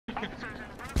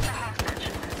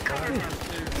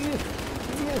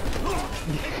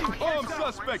Armed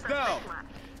suspect down.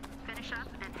 Finish up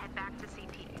and head back to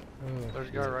CP. Oh, There's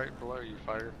a guy right below you,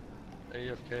 fire.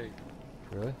 AFK.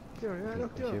 Really? Yeah,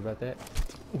 look, You sure about that?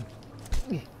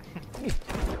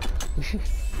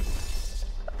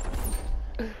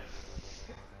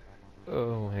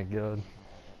 Oh my god.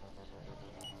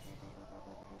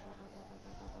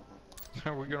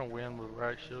 Are we gonna win with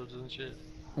right shields and shit?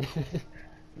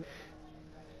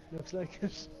 Looks like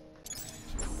it.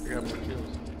 We got more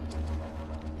kills.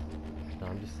 No,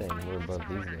 I'm just saying we're above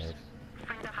these guys.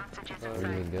 Free the hostages We're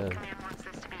inside. even good. Command wants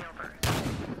this to be over.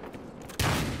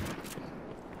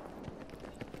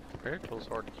 Vertical's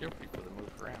hard to kill people that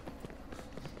move around.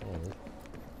 Yeah,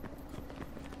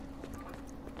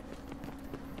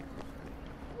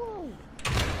 Whoa!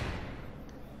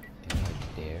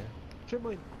 dare. Trip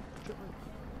mine. Trip mine.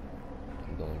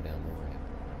 I'm going down the ramp.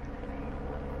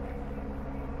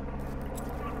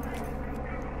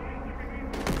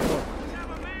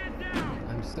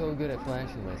 I'm so good at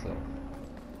flashing myself.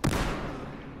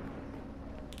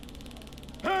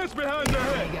 Hands behind your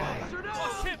head.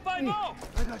 Oh shit, 5-0!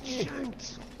 I got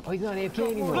shanked. Oh, he's not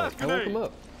AFK anymore. I woke him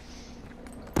up.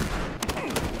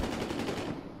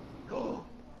 Oh.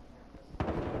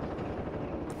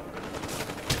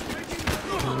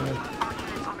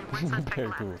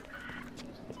 Very cool.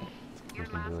 You're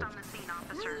last on the scene,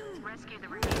 officer. Rescue the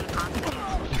remaining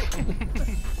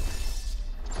hostages.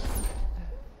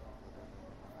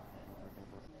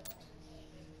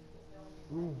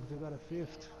 Ooh, they got a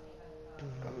fifth.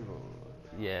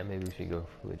 Yeah, maybe we should go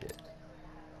legit.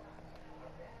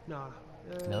 Nah.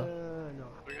 No? No.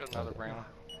 We got another round.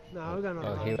 No, we got another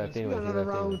Oh, round. he left We anyway. got another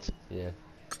round. Yeah.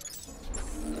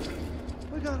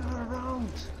 We got another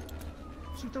round.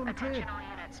 Shoot down the plane. Attention all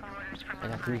units. Orders from I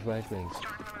got 3 flashbangs.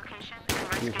 Storm the location and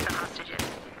rescue the hostages.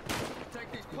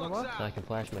 You know what? So I can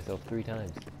flash myself 3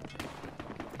 times.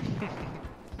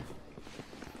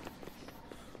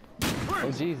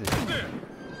 Oh Jesus!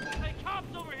 Hey,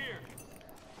 cops over here!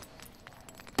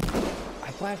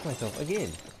 I flashed myself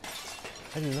again.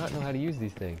 I do not know how to use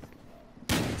these things.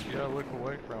 You gotta look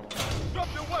away from them. Drop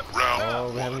your weapon!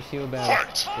 Oh, we're having a shield battle.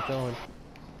 It's on.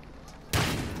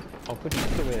 Oh, put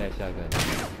away that shotgun.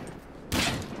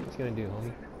 What's it gonna do,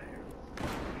 homie?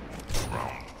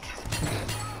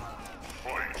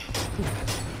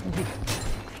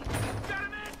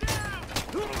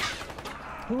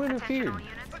 Who interfered?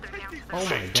 Oh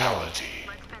my god.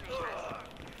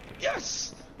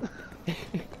 Yes!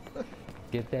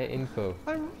 Get that info.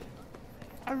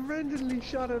 I randomly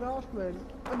shot it off, man.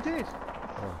 I'm dead.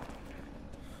 Oh.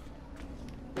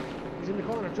 He's in the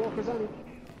corner. Joker's on him.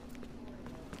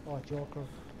 Oh, Joker.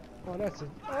 Oh, that's it.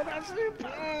 Oh, that's it.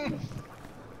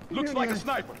 Looks like a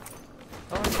sniper.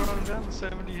 Oh, I brought him down to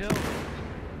 70 health.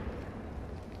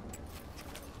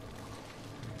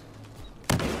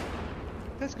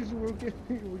 That's because you were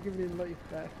giving him life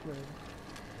back, man.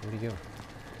 Where'd he go?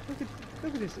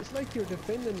 Look at this. It's like you're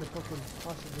defending the fucking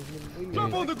hostages.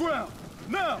 Jump on the ground!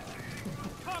 Now!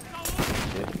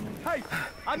 Hey,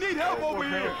 I need help over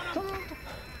here!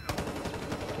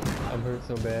 I'm hurt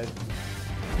so bad.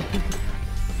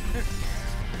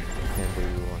 Can't do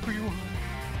you.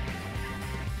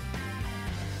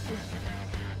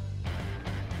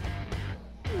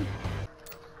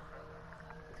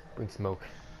 Bring smoke.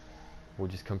 We'll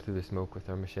just come through the smoke with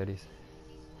our machetes.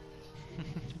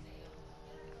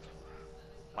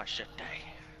 Machete.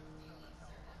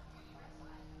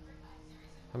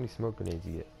 How many smoke grenades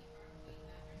you get?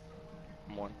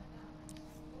 1.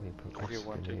 Let me put I this get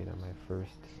 1 grenade too. on my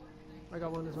first. I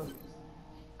got one as well.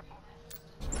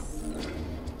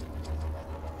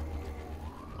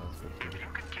 That's good too. You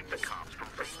can keep the cops from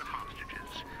freeing the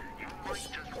hostages. You might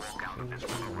just walk out of this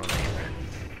room.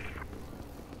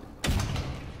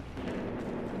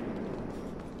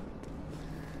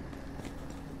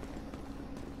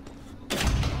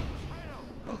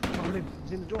 Trollin,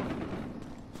 he's in the door.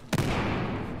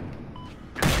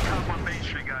 Cop on Main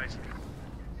Street, guys.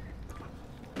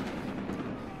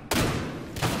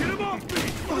 Get him off me!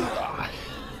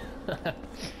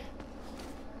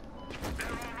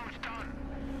 They're almost done.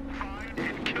 Find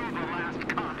and kill the last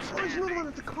cops. Oh, there's another one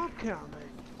at the cop car, man.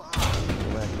 The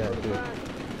last guy too.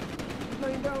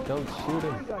 Lying down. Don't shoot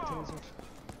him. You got tasered.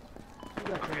 You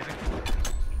got tasered.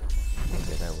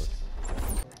 Okay, that works.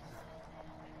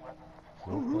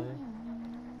 Role play?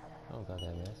 I don't got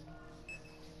that mess.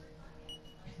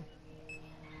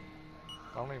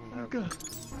 I don't even have. Good.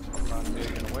 I'm not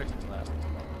getting away from that.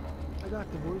 I got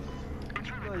the wolf.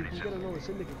 No, you can get another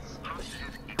syndicates.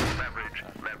 Hostages equals leverage.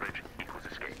 Leverage equals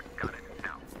escape. Got it.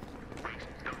 Now, waste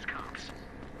those cops.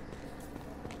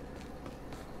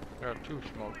 There are 2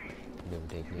 smoke. Never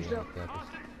take me He's out, there. Peppers.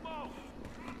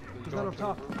 He's not up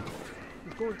top.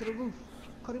 He's going to the roof.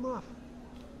 Cut him off.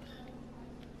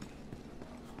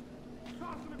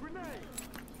 Tossing a grenade.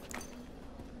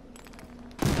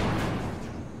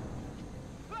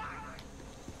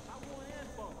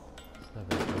 It's not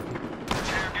very tricky.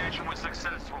 Interrogation was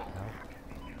successful. Ow.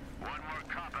 One more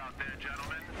cop out there,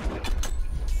 gentlemen.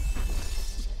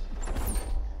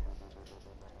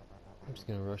 I'm just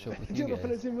gonna rush up with you Jonathan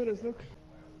guys. is in with us, look.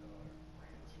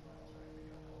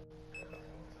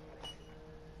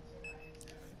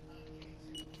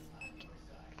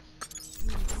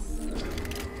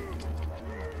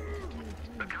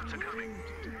 The cops are coming.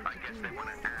 I guess they want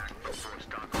to act before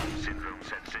Stockholm Syndrome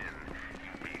sets in.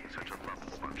 Being such a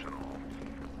lovable bunch and all.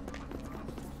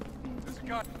 This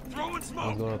guy throwing I'm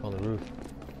smoke. going up on the roof.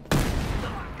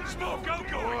 Smoke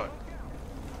outgoing.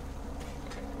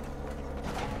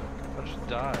 I just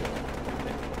died.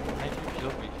 Thank you,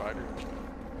 killed me, fighter. Did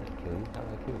I kill you? How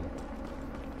did I kill you?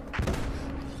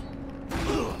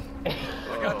 I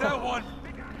got that one.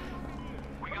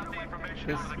 We got the information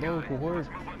This on the smoke guy. works.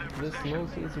 This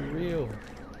smoke is real.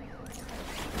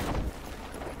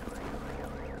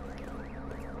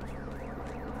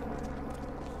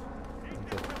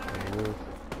 It's up on the roof.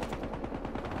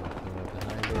 Coming up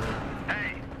behind it.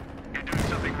 Hey, you're doing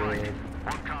something right. Good.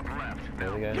 One cop left. The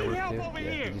other guy on the Need roof help too? over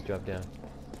Yeah, here. he just dropped down.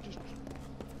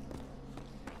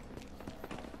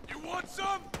 You want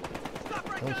some? Stop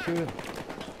right Don't there. shoot him.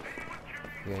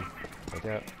 You guys, watch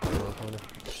out. Little corner.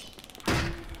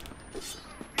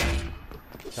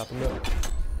 Chop him up.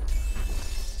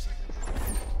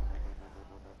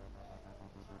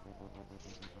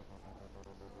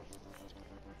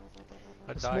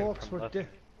 I The died smokes from were left.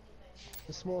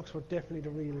 the smokes were definitely the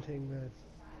real thing, man.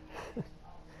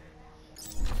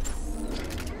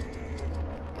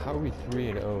 How are we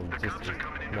 3-0? Just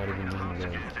not even using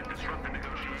them. To disrupt the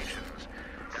negotiations.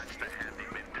 That's the hand they've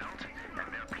been dealt,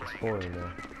 and they're It's playing. 4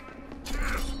 now.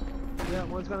 Yeah,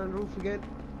 one's gone on the roof again.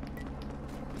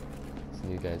 So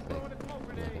you guys like,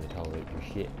 I'm not gonna tolerate your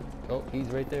shit. Oh, he's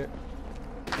right there.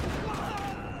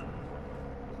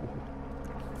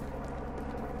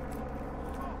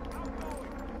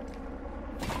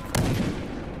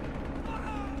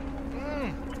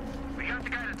 We got the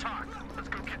guy to talk. Let's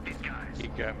go get these guys. He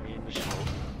got me in the smoke.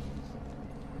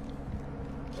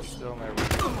 Still never.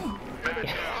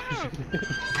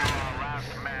 Last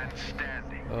man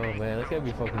standing. Oh man, that's gotta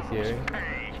be fucking scary.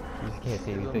 You just can't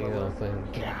see anything else.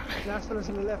 Last fella's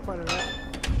on the left by the right.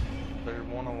 There's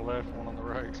one on the left, one on the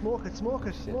right. Smoke it, smoke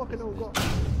it, Shit, smoke it, this oh is- god.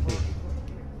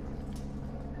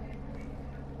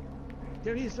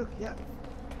 There he is, look, yeah.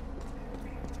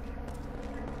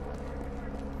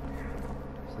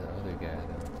 It's the other guy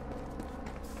though.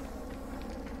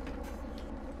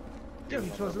 There he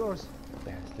throws the doors.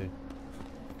 Bastard.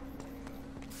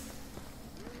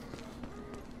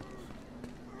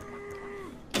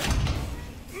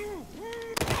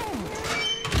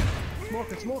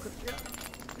 Smoke it, yeah.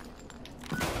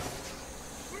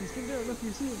 He's still there, look,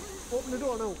 you see him. Open the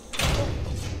door now.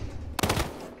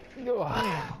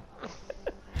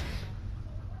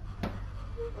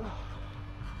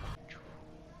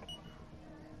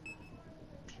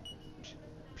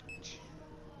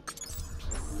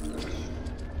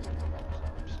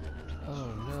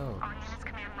 Oh no. All units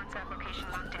command wants that location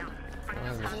locked down. I Bring don't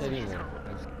us have a fast setting as there. possible. I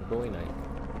just bowie knife.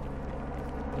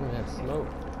 I don't have smoke.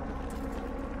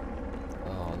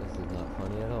 Oh, this is not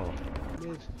funny at all.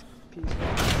 Mid. Peace.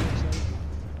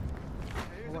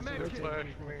 What's the rotate? Flash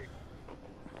me.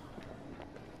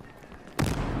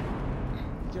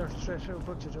 There's straight in front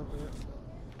of you, jumping it.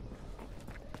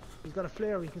 He's got a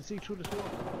flare, you can see through the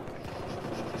smoke.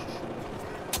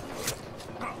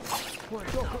 Come on,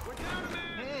 Joe, come.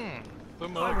 The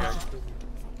other guy.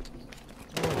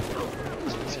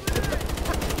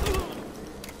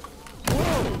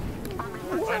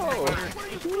 Whoa!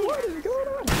 What is going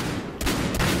on?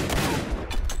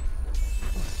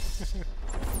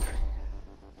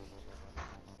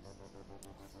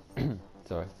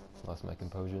 Sorry, lost my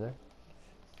composure there.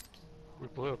 We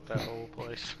blew up that whole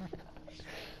place.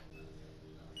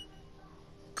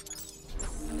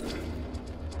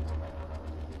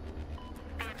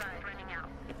 Be advised, running out.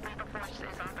 Lethal force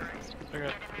is authorized. I got Get in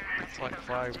there and rescue like those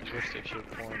 5 hostages. ballistic shit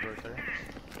points right there.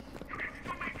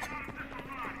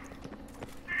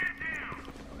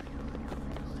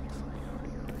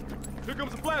 Here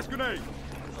comes a flash grenade.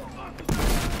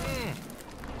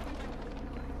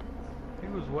 He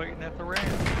was waiting at the ramp.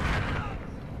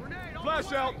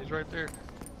 Flash out. He's right there.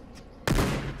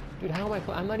 Dude, how am I?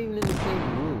 I'm not even in the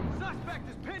same room. Suspect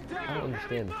is pinned I don't down.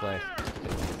 understand the flash.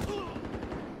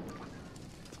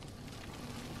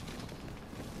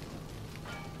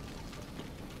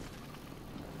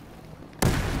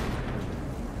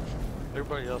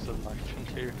 Everybody else has nitrogen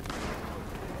too.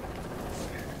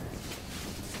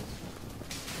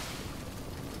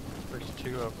 There's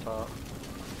 2 up top.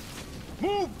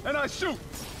 Move and I shoot.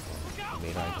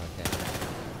 Made eye contact.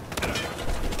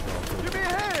 Give me a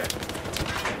hand.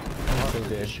 So They're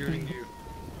dead. shooting you.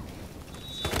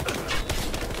 I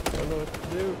don't know what to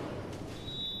do.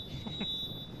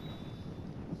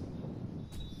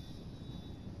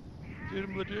 Get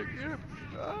him, legit, get him.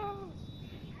 Ah.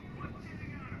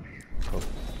 Oh.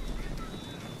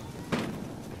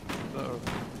 Uh-oh.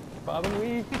 Bob and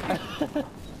weave.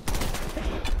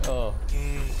 Oh.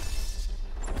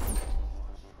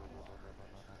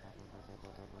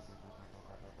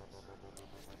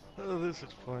 Oh, this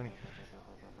is funny.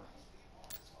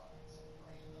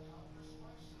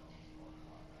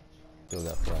 Still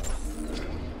got flowers.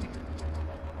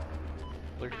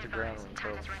 Look at the ground when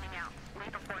Time is running out.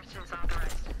 Lethal force is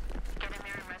authorized. Get in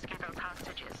there and rescue those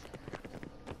hostages.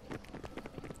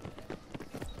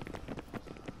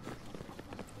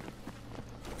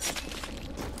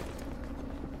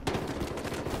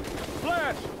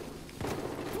 Flash.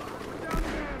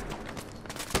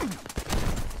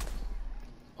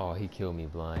 Oh, he killed me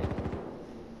blind.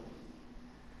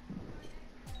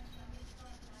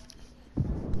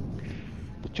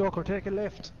 Joker, take a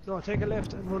left. No, take a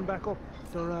left and run back up.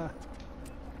 They're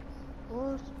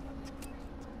what?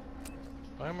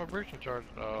 Why am I breaching charge?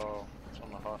 Oh, it's on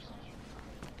the hostage.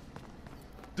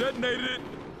 Detonated it.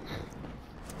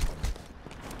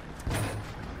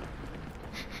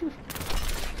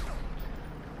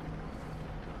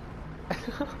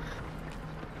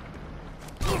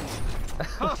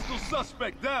 Hostile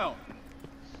suspect down.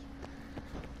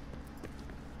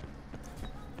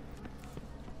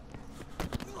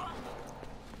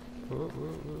 Whoa,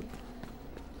 whoa, whoa.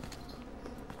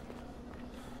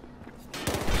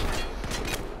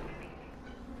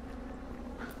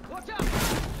 Watch out.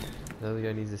 The other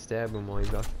guy needs to stab him while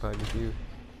he's occupied with you.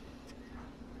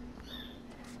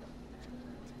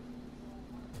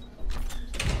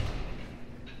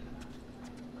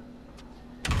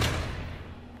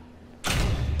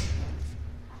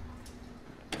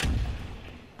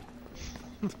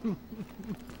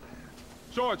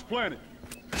 Charge planted.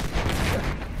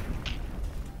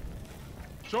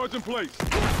 Charge in place.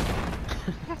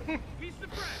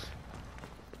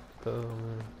 Oh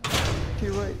man. To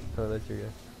your right. Oh, that's your guy.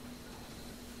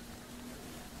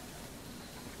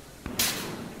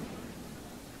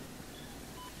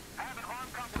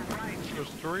 There's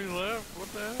 3 left? What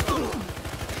the hell?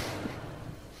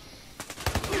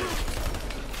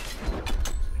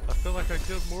 I feel like I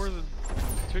killed more than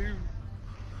 2.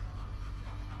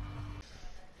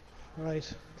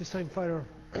 Right, this time fire.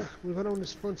 We'll go down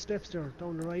this front steps there,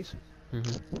 down the right.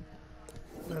 And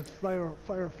fire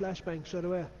a flashbang straight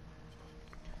away.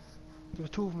 There were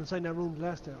 2 of them inside that room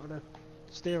last day, on that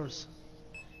stairs.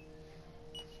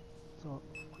 So,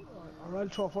 or I'll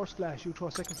throw first flash, you throw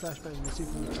a second flashbang, and we'll see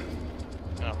if we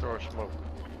And I'll throw a smoke.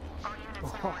 All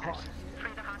units now alert.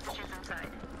 Free the hostages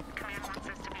inside. Command wants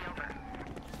this to be over.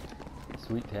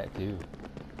 Sweet tattoo.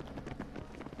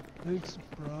 Thanks,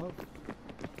 bro.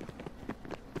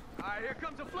 Alright, here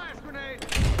comes a flash grenade.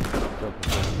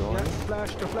 Going. Yeah,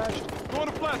 flashed, they're flashed. Throwing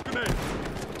a flash grenade.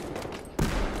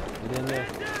 Get in there.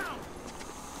 Man down.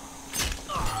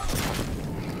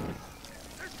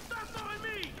 There's stuff on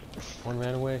me. One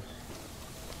ran away.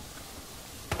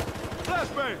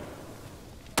 Flashbang.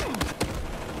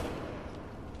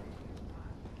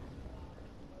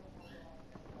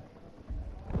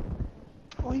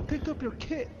 Oh, he picked up your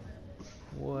kit.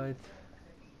 What?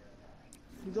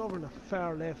 He's over in the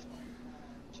far left.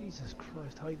 Jesus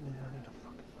Christ, hiding in there. I need a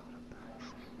fucking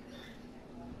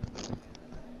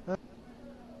ladder.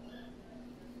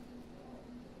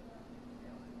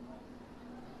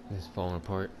 This is falling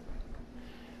apart.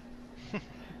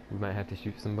 We might have to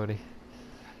shoot somebody.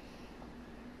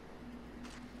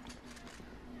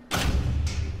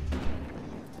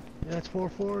 Yeah, it's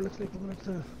 4-4. Looks like we're gonna have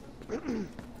to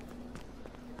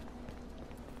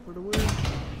for the win.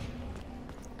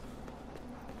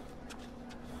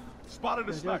 Spotted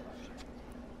a Yeah, sniper.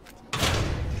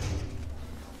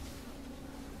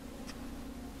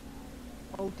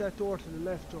 Out that door to the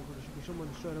left, Joker. There should be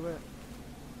someone straight away.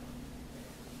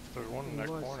 There's one in that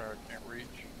He was. corner I can't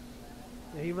reach.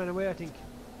 Yeah, he ran away, I think.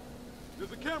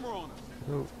 There's a camera on us.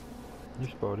 Oh, you're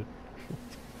spotted.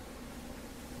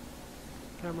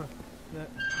 Camera. Yeah.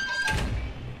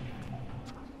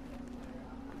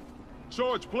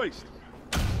 Charge placed.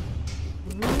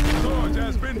 Charge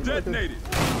has been detonated.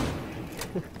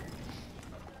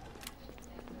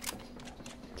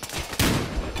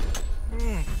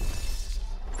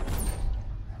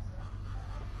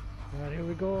 Alright, here we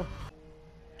we go.